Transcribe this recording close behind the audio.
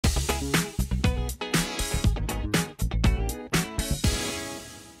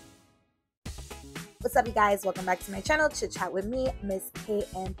What's up, you guys? Welcome back to my channel, Chit Chat with me, Miss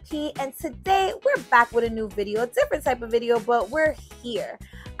KMP, and today we're back with a new video, a different type of video, but we're here.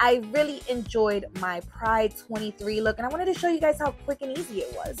 I really enjoyed my Pride 23 look, and I wanted to show you guys how quick and easy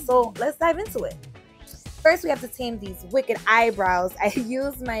it was. So let's dive into it. First, we have to tame these wicked eyebrows. I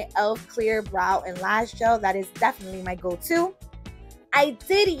used my e.l.f. Clear Brow and Lash Gel. That is definitely my go-to. I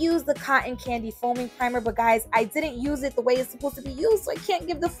did use the Cotton Candy Foaming Primer, but guys, I didn't use it the way it's supposed to be used, so I can't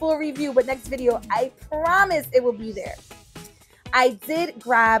give the full review, but next video, I promise it will be there. I did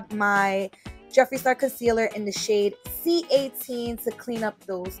grab my Jeffree Star Concealer in the shade C18 to clean up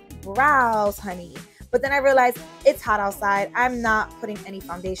those brows, honey. But then I realized it's hot outside. I'm not putting any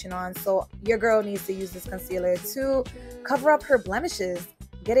foundation on, so your girl needs to use this concealer to cover up her blemishes.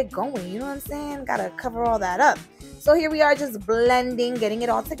 Get it going, you know what I'm saying? Gotta cover all that up. So here we are, just blending, getting it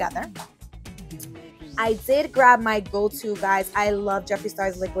all together. I did grab my go-to, guys. I love Jeffree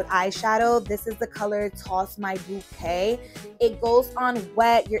Star's liquid eyeshadow. This is the color Toss My Bouquet. It goes on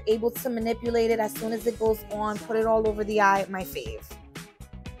wet. You're able to manipulate it as soon as it goes on. Put it all over the eye, my fave.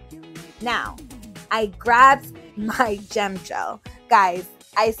 Now, I grabbed my gem gel. Guys,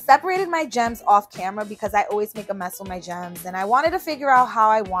 I separated my gems off camera because I always make a mess with my gems, and I wanted to figure out how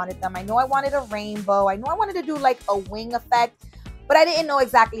I wanted them. I know I wanted a rainbow. I know I wanted to do like a wing effect, but I didn't know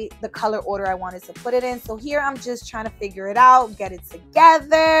exactly the color order I wanted to put it in. So here I'm just trying to figure it out, get it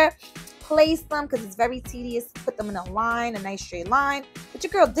together, place them, because it's very tedious to put them in a line, a nice straight line, but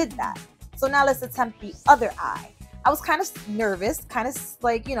your girl did that. So now let's attempt the other eye. I was kind of nervous, kind of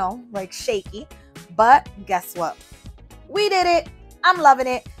like, you know, like shaky, but guess what? We did it. I'm loving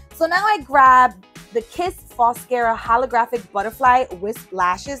it. So now I grabbed the Kiss Foscara Holographic Butterfly Wisp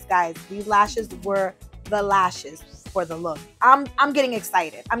Lashes. Guys, these lashes were the lashes for the look. I'm getting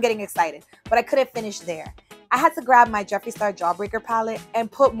excited. I'm getting excited. But I couldn't finish there. I had to grab my Jeffree Star Jawbreaker palette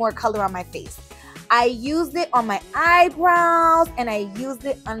and put more color on my face. I used it on my eyebrows and I used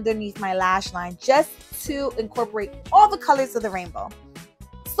it underneath my lash line just to incorporate all the colors of the rainbow.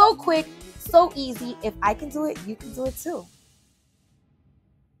 So quick, so easy. If I can do it, you can do it too.